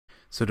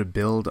So to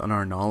build on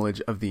our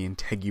knowledge of the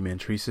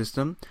integumentary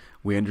system,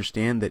 we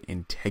understand that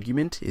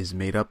integument is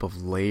made up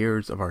of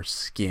layers of our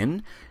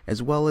skin,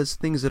 as well as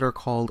things that are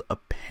called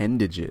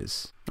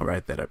appendages. I'll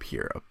write that up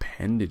here,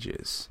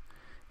 appendages.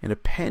 And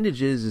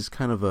appendages is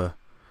kind of an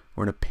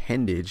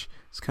appendage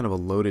is kind of a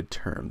loaded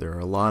term. There are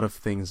a lot of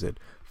things that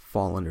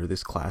fall under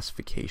this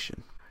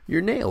classification.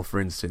 Your nail, for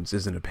instance,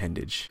 is an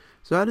appendage.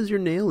 So how does your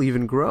nail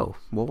even grow?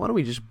 Well, why don't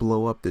we just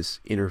blow up this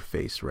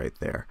interface right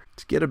there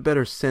to get a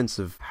better sense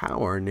of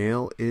how our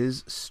nail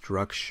is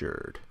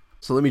structured.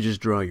 So let me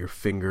just draw your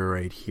finger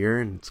right here,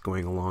 and it's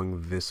going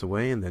along this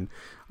way, and then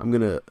I'm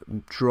going to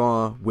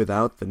draw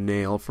without the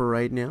nail for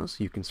right now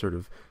so you can sort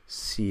of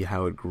see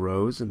how it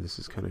grows, and this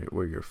is kind of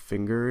where your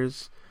finger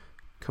is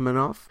coming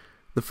off.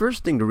 The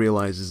first thing to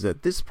realize is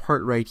that this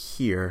part right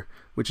here,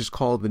 which is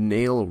called the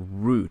nail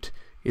root,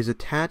 is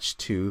attached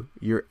to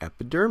your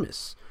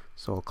epidermis.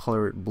 So I'll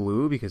color it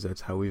blue because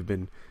that's how we've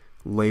been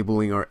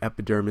labeling our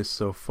epidermis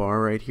so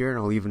far right here, and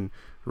I'll even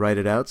write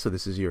it out. So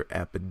this is your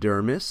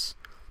epidermis.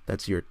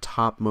 That's your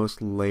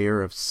topmost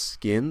layer of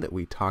skin that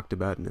we talked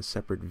about in a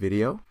separate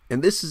video.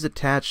 And this is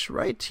attached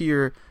right to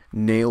your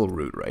nail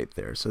root right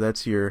there. So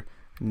that's your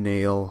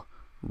nail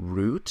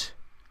root.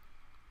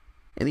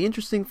 And the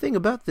interesting thing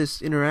about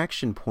this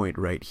interaction point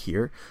right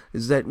here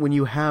is that when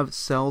you have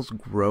cells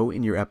grow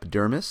in your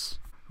epidermis,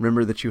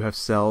 remember that you have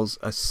cells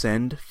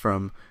ascend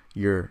from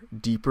your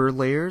deeper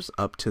layers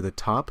up to the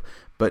top,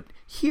 but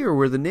here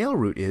where the nail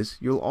root is,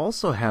 you'll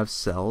also have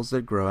cells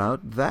that grow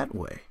out that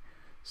way.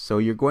 So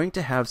you're going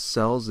to have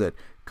cells that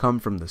come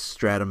from the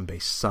stratum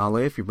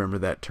basale, if you remember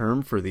that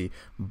term, for the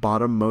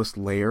bottommost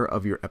layer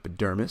of your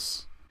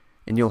epidermis.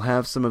 And you'll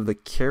have some of the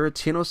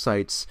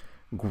keratinocytes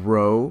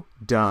grow,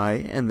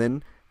 die, and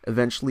then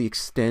eventually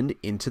extend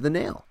into the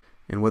nail.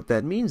 And what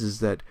that means is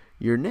that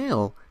your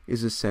nail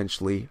is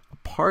essentially a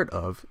part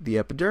of the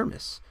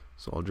epidermis.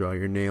 So I'll draw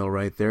your nail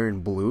right there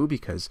in blue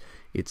because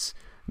it's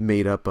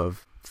made up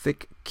of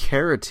thick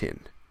keratin.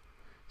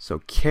 So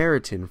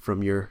keratin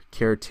from your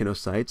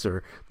keratinocytes,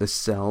 or the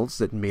cells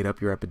that made up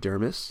your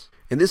epidermis.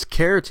 And this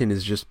keratin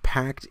is just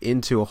packed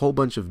into a whole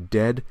bunch of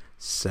dead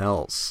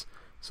cells.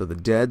 So the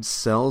dead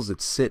cells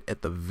that sit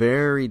at the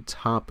very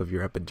top of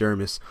your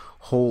epidermis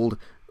hold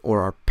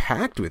or are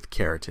packed with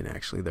keratin,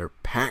 actually. They're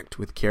packed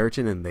with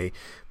keratin, and they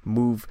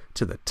move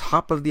to the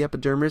top of the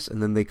epidermis,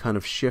 and then they kind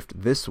of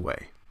shift this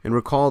way. And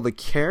recall, the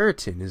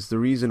keratin is the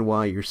reason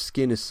why your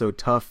skin is so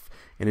tough,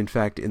 and in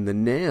fact in the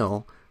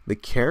nail, the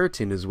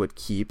keratin is what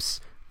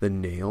keeps the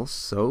nail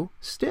so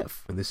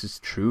stiff. And this is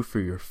true for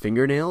your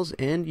fingernails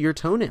and your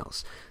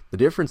toenails. The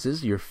difference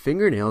is your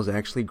fingernails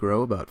actually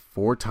grow about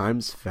 4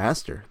 times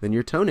faster than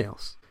your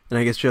toenails. And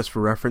I guess just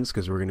for reference,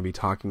 because we're going to be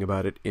talking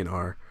about it in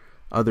our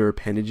other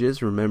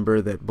appendages,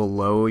 remember that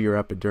below your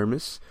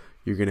epidermis,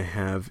 you're going to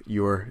have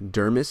your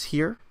dermis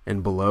here,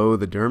 and below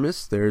the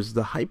dermis, there's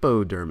the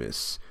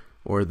hypodermis,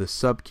 or the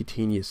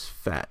subcutaneous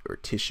fat or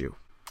tissue.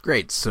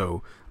 Great,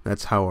 so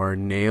that's how our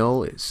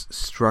nail is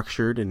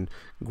structured and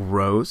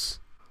grows.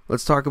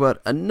 Let's talk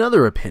about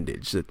another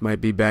appendage that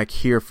might be back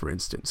here, for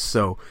instance.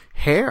 So,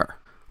 hair.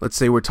 Let's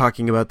say we're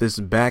talking about this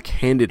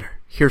back-handed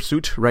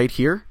hirsute right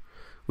here,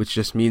 which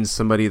just means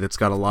somebody that's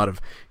got a lot of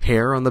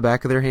hair on the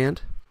back of their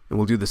hand. And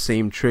we'll do the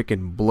same trick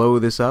and blow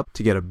this up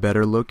to get a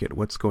better look at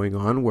what's going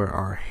on where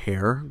our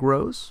hair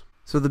grows.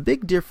 So the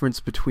big difference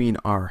between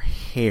our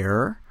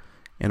hair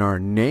and our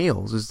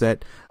nails is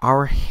that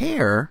our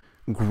hair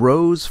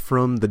grows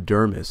from the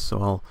dermis.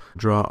 So I'll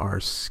draw our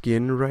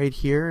skin right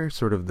here,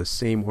 sort of the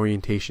same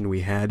orientation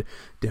we had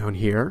down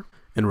here.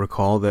 And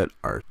recall that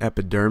our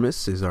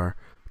epidermis is our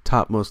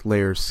topmost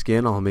layer of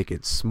skin. I'll make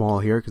it small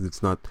here because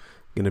it's not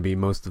going to be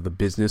most of the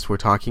business we're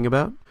talking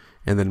about.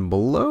 And then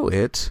below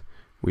it,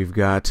 we've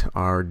got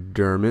our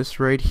dermis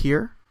right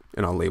here.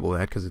 And I'll label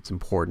that because it's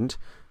important.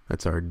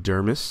 That's our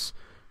dermis.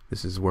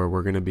 This is where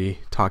we're going to be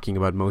talking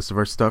about most of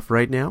our stuff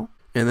right now.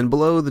 And then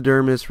below the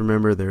dermis,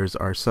 remember, there's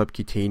our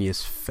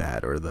subcutaneous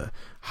fat, or the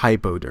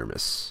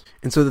hypodermis.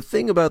 And so the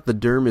thing about the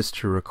dermis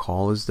to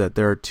recall is that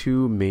there are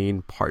 2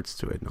 main parts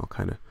to it. And I'll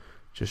kind of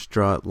just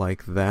draw it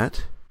like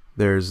that.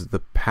 There's the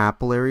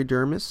papillary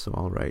dermis, so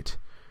I'll write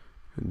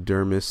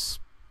dermis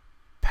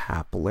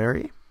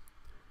papillary,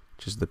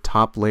 which is the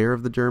top layer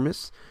of the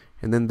dermis.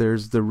 And then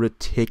there's the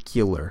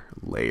reticular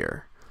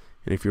layer.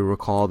 And if you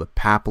recall, the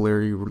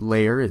papillary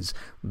layer is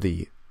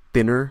the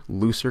thinner,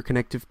 looser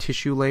connective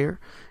tissue layer,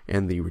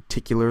 and the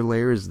reticular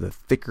layer is the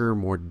thicker,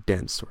 more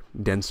dense, or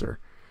denser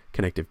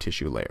connective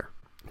tissue layer.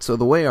 So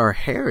the way our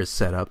hair is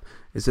set up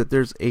is that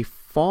there's a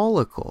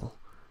follicle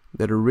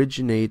that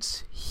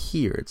originates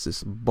here. It's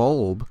this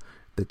bulb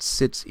that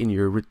sits in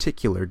your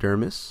reticular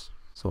dermis.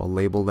 So I'll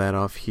label that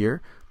off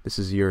here. This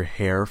is your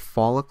hair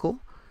follicle.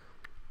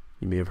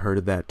 You may have heard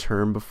of that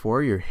term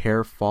before. Your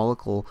hair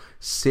follicle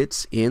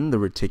sits in the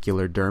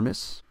reticular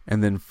dermis.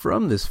 And then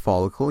from this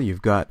follicle,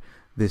 you've got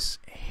this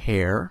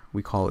hair,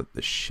 we call it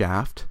the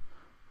shaft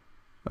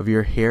of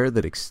your hair,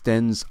 that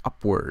extends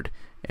upward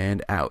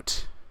and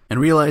out. And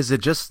realize that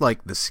just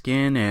like the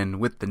skin and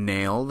with the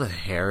nail, the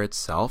hair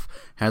itself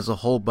has a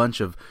whole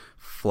bunch of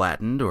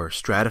flattened or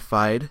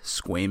stratified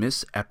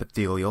squamous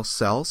epithelial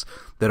cells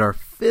that are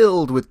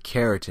filled with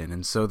keratin.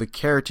 And so the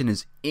keratin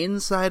is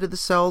inside of the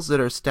cells that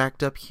are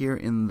stacked up here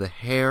in the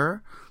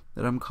hair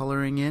that I'm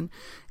coloring in,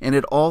 and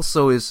it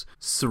also is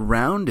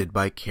surrounded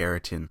by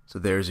keratin. So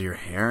there's your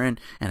hair, and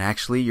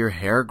actually your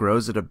hair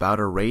grows at about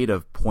a rate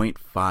of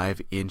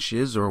 0.5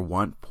 inches or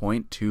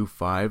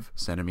 1.25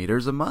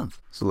 centimeters a month.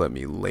 So let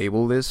me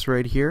label this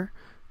right here.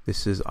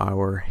 This is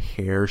our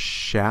hair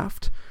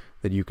shaft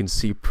that you can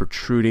see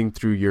protruding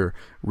through your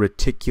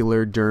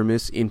reticular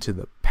dermis into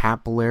the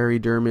papillary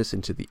dermis,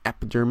 into the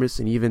epidermis,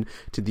 and even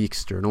to the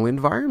external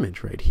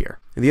environment right here.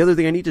 And the other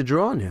thing I need to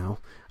draw now,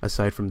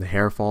 aside from the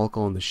hair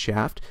follicle and the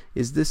shaft,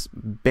 is this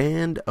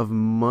band of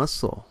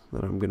muscle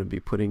that I'm going to be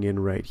putting in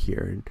right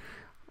here. And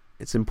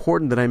it's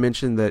important that I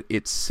mention that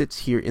it sits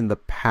here in the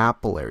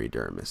papillary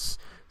dermis.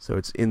 So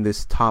it's in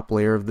this top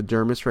layer of the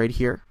dermis right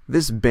here.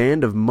 This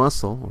band of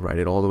muscle, I'll write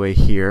it all the way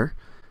here,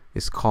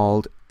 is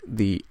called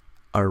the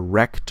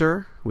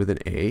arrector, with an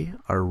A,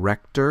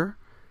 arrector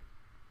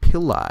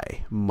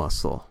pili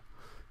muscle.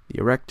 The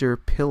arrector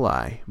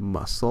pili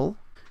muscle.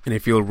 And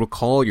if you'll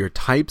recall your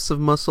types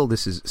of muscle,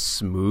 this is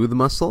smooth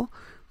muscle.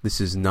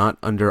 This is not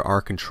under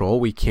our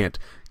control. We can't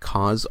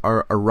cause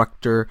our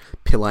arrector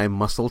pili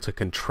muscle to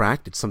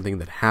contract. It's something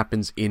that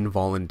happens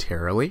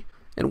involuntarily.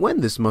 And when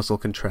this muscle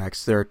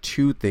contracts, there are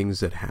two things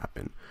that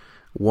happen.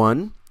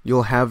 One,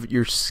 you'll have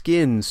your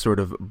skin sort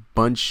of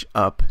bunch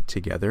up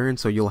together, and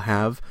so you'll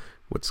have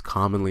what's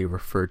commonly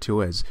referred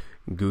to as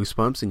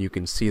goosebumps, and you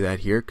can see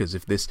that here because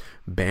if this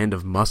band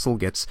of muscle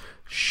gets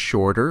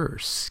shorter or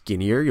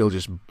skinnier, you'll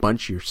just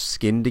bunch your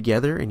skin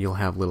together and you'll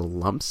have little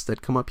lumps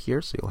that come up here.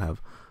 So you'll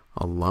have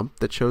a lump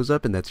that shows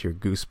up, and that's your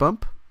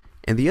goosebump.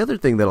 And the other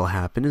thing that'll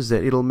happen is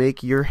that it'll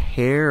make your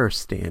hair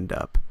stand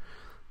up.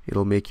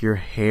 It'll make your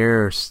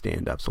hair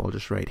stand up. So I'll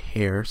just write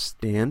hair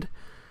stand,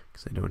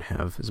 because I don't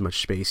have as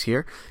much space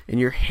here, and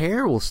your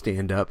hair will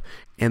stand up,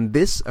 and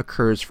this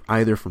occurs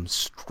either from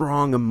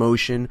strong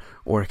emotion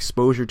or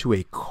exposure to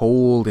a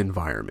cold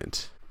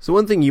environment. So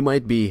one thing you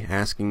might be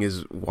asking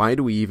is, why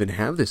do we even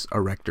have this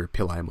arrector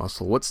pili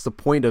muscle? What's the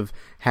point of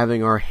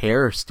having our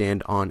hair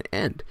stand on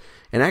end?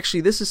 And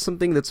actually this is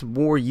something that's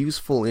more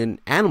useful in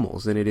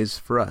animals than it is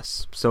for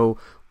us. So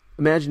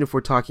imagine if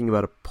we're talking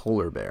about a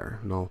polar bear,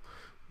 and I'll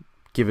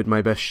give it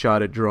my best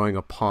shot at drawing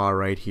a paw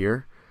right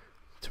here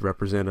to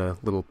represent a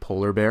little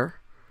polar bear.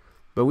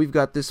 But we've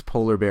got this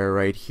polar bear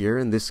right here,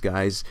 and this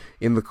guy's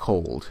in the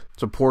cold.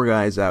 So poor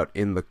guy's out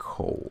in the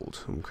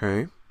cold,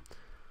 okay?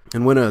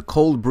 And when a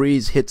cold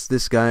breeze hits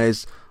this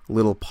guy's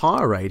little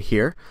paw right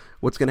here,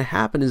 what's going to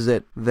happen is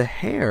that the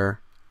hair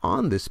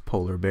on this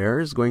polar bear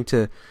is going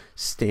to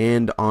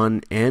stand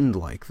on end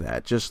like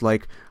that, just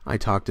like I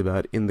talked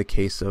about in the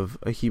case of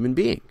a human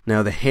being.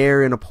 Now the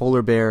hair in a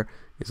polar bear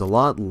is a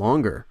lot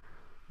longer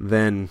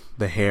than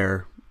the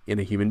hair in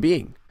a human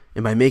being.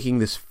 And by making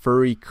this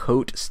furry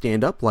coat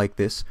stand up like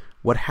this,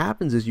 what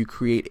happens is you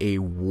create a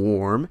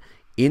warm,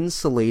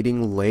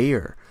 insulating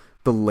layer.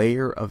 The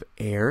layer of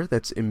air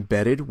that's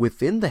embedded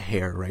within the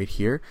hair right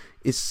here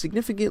is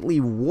significantly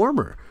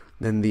warmer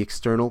than the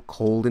external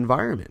cold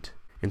environment.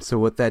 And so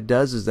what that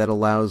does is that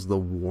allows the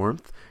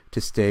warmth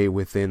to stay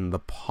within the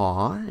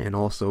paw and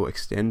also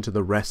extend to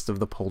the rest of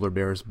the polar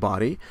bear's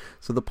body,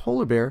 so the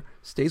polar bear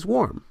stays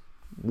warm.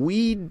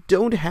 We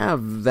don't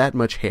have that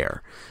much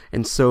hair,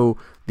 and so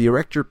the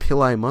arrector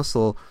pili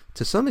muscle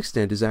to some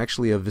extent is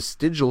actually a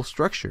vestigial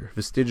structure.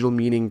 Vestigial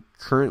meaning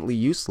currently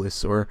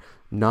useless or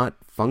not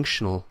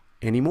functional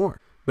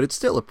anymore. But it's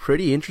still a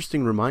pretty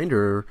interesting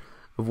reminder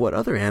of what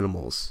other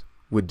animals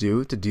would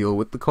do to deal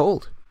with the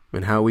cold,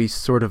 and how we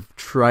sort of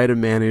try to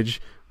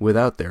manage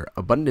without their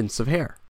abundance of hair.